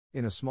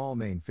In a small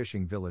Maine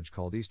fishing village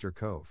called Easter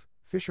Cove,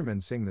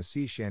 fishermen sing the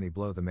sea shanty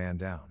Blow the Man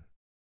Down.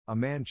 A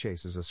man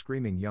chases a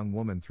screaming young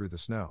woman through the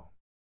snow.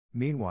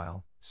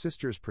 Meanwhile,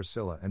 sisters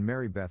Priscilla and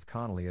Mary Beth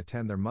Connolly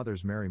attend their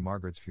mother's Mary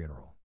Margaret's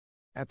funeral.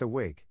 At the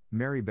wake,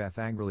 Mary Beth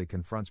angrily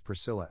confronts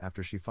Priscilla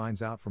after she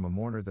finds out from a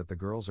mourner that the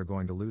girls are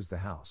going to lose the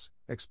house,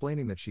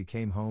 explaining that she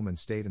came home and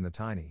stayed in the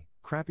tiny,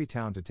 crappy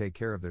town to take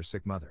care of their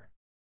sick mother.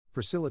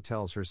 Priscilla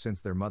tells her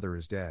since their mother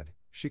is dead,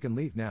 she can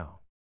leave now.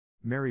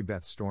 Mary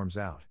Beth storms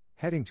out,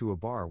 heading to a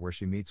bar where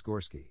she meets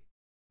Gorski.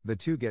 The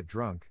two get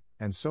drunk,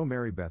 and so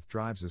Mary Beth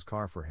drives his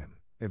car for him,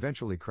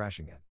 eventually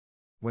crashing it.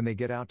 When they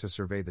get out to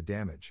survey the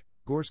damage,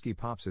 Gorski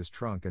pops his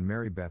trunk and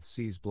Mary Beth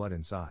sees blood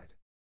inside.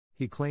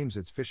 He claims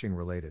it's fishing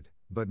related,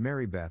 but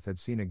Mary Beth had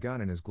seen a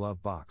gun in his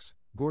glove box.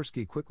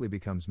 Gorski quickly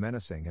becomes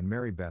menacing and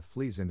Mary Beth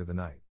flees into the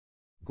night.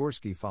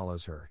 Gorski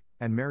follows her,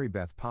 and Mary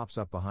Beth pops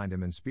up behind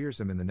him and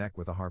spears him in the neck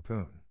with a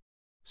harpoon.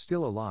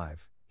 Still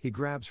alive, he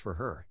grabs for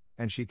her,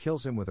 and she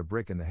kills him with a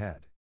brick in the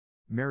head.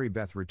 Mary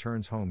Beth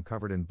returns home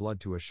covered in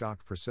blood to a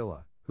shocked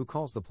Priscilla, who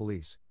calls the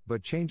police,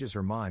 but changes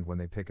her mind when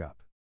they pick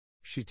up.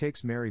 She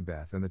takes Mary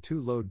Beth and the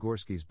two load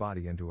Gorski's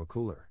body into a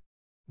cooler.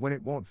 When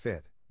it won't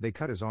fit, they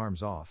cut his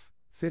arms off,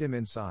 fit him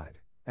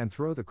inside, and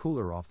throw the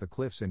cooler off the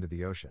cliffs into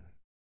the ocean.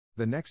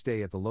 The next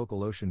day at the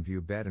local Ocean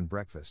View bed and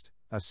breakfast,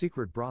 a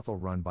secret brothel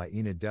run by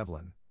Enid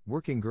Devlin,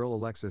 working girl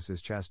Alexis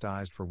is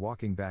chastised for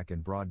walking back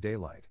in broad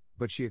daylight,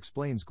 but she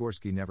explains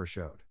Gorski never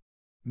showed.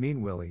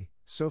 Meanwhile,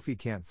 Sophie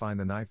can't find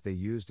the knife they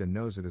used and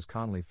knows it has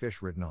Connolly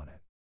Fish written on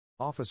it.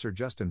 Officer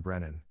Justin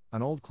Brennan,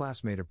 an old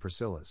classmate of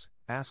Priscilla's,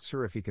 asks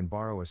her if he can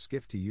borrow a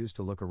skiff to use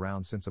to look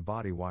around since a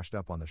body washed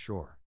up on the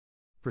shore.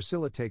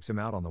 Priscilla takes him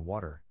out on the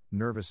water,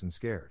 nervous and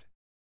scared.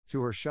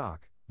 To her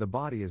shock, the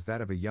body is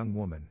that of a young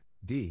woman,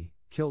 Dee,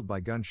 killed by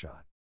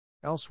gunshot.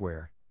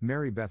 Elsewhere,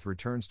 Mary Beth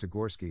returns to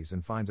Gorski's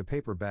and finds a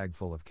paper bag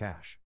full of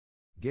cash.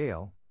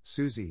 Gail,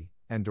 Susie,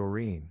 and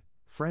Doreen,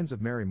 friends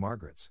of Mary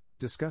Margaret's,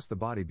 discuss the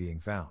body being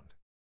found.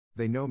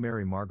 They know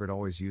Mary Margaret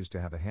always used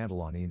to have a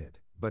handle on Enid,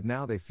 but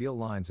now they feel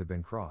lines have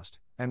been crossed,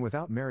 and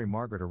without Mary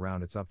Margaret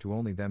around it's up to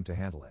only them to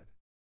handle it.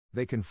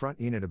 They confront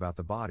Enid about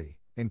the body,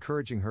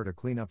 encouraging her to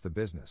clean up the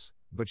business,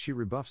 but she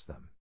rebuffs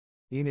them.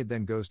 Enid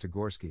then goes to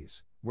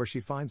Gorski's, where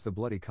she finds the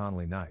bloody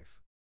Connolly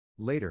knife.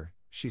 Later,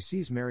 she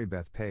sees Mary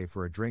Beth pay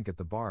for a drink at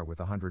the bar with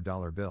a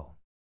 $100 bill.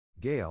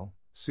 Gail,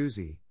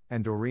 Susie,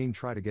 and Doreen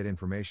try to get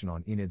information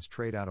on Enid's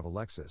trade out of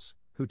Alexis,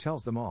 who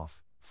tells them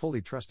off,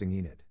 fully trusting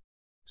Enid.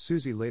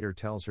 Susie later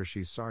tells her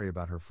she's sorry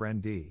about her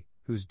friend Dee,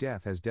 whose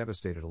death has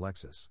devastated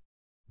Alexis.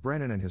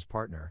 Brennan and his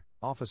partner,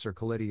 Officer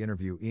Coletti,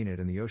 interview Enid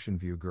and the Ocean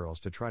View girls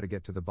to try to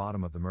get to the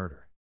bottom of the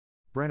murder.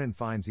 Brennan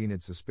finds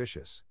Enid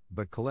suspicious,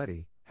 but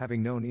Coletti,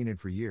 having known Enid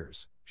for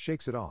years,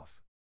 shakes it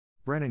off.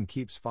 Brennan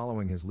keeps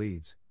following his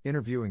leads,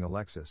 interviewing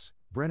Alexis.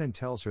 Brennan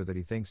tells her that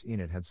he thinks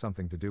Enid had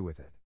something to do with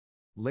it.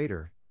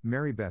 Later,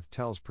 Mary Beth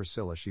tells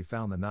Priscilla she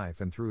found the knife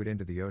and threw it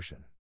into the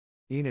ocean.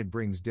 Enid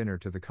brings dinner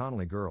to the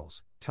Connolly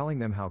girls, telling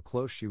them how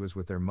close she was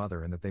with their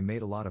mother and that they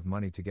made a lot of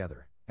money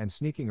together, and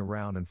sneaking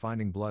around and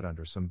finding blood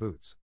under some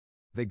boots.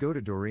 They go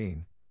to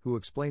Doreen, who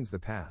explains the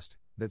past,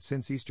 that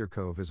since Easter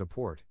Cove is a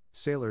port,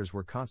 sailors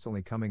were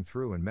constantly coming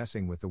through and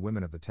messing with the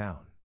women of the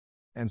town.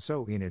 And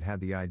so Enid had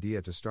the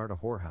idea to start a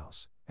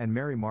whorehouse, and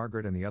Mary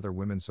Margaret and the other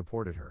women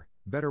supported her,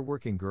 better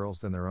working girls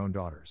than their own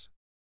daughters.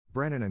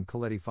 Brennan and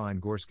Coletti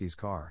find Gorski's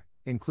car,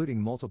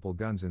 including multiple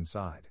guns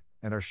inside,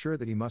 and are sure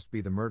that he must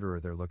be the murderer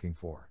they're looking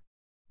for.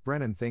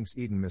 Brennan thinks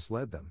Eden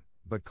misled them,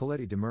 but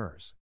Coletti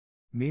demurs.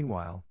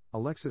 Meanwhile,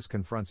 Alexis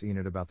confronts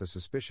Enid about the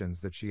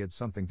suspicions that she had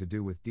something to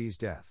do with Dee's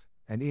death,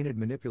 and Enid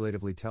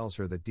manipulatively tells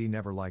her that Dee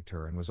never liked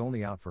her and was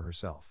only out for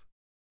herself.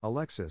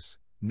 Alexis,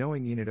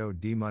 knowing Enid owed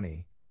Dee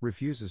money,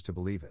 refuses to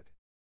believe it.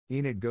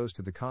 Enid goes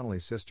to the Connolly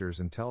sisters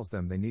and tells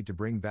them they need to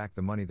bring back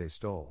the money they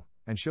stole,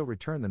 and she'll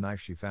return the knife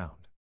she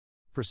found.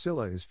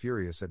 Priscilla is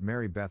furious at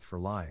Mary Beth for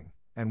lying,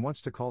 and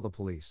wants to call the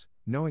police,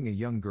 knowing a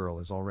young girl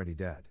is already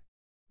dead.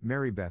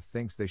 Mary Beth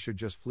thinks they should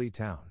just flee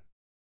town.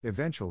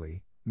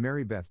 Eventually,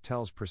 Mary Beth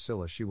tells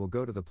Priscilla she will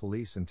go to the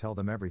police and tell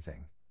them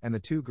everything, and the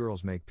two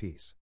girls make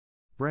peace.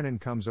 Brennan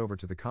comes over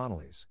to the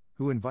Connollys,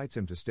 who invites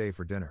him to stay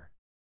for dinner.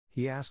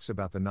 He asks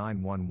about the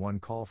 911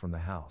 call from the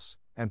house,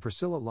 and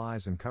Priscilla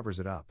lies and covers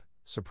it up,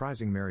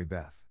 surprising Mary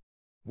Beth.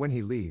 When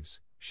he leaves,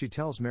 she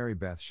tells Mary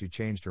Beth she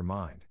changed her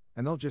mind,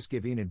 and they'll just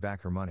give Enid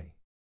back her money.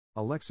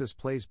 Alexis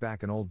plays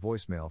back an old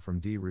voicemail from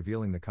Dee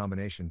revealing the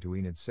combination to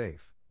Enid's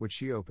safe, which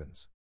she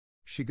opens.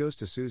 She goes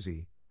to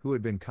Susie, who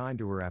had been kind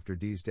to her after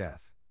Dee's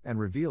death, and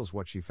reveals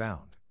what she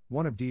found,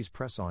 one of Dee's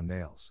press-on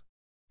nails.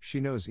 She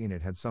knows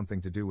Enid had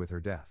something to do with her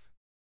death.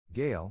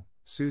 Gail,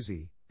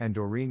 Susie, and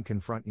Doreen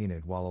confront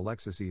Enid while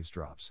Alexis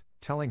eavesdrops,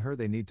 telling her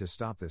they need to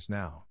stop this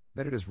now,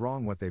 that it is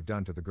wrong what they've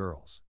done to the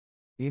girls.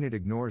 Enid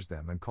ignores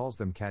them and calls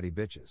them catty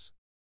bitches.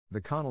 The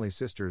Connolly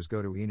sisters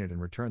go to Enid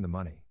and return the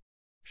money.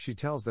 She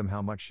tells them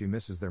how much she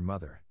misses their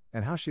mother,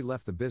 and how she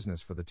left the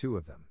business for the two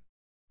of them.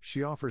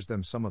 She offers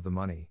them some of the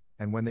money,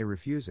 and when they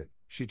refuse it,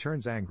 she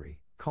turns angry,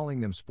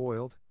 calling them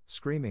spoiled,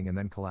 screaming and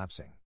then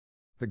collapsing.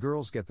 The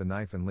girls get the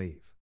knife and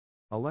leave.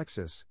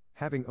 Alexis,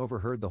 having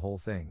overheard the whole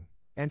thing,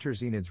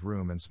 enters Enid's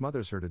room and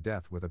smothers her to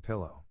death with a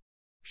pillow.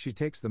 She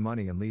takes the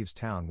money and leaves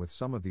town with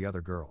some of the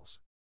other girls.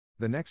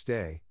 The next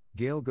day,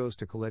 Gail goes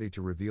to Coletti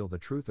to reveal the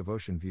truth of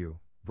Ocean View.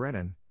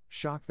 Brennan,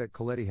 shocked that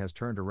Coletti has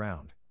turned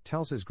around,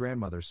 tells his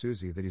grandmother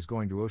Susie that he's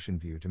going to Ocean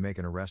View to make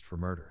an arrest for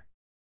murder.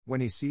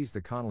 When he sees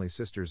the Connolly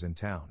sisters in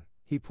town,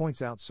 he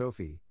points out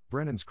Sophie,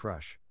 Brennan's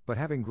crush, but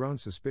having grown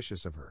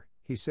suspicious of her,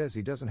 he says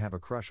he doesn't have a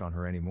crush on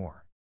her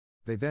anymore.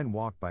 They then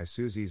walk by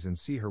Susie's and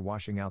see her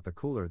washing out the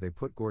cooler they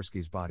put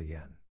Gorski's body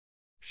in.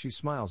 She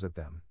smiles at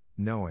them,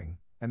 knowing,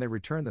 and they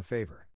return the favor.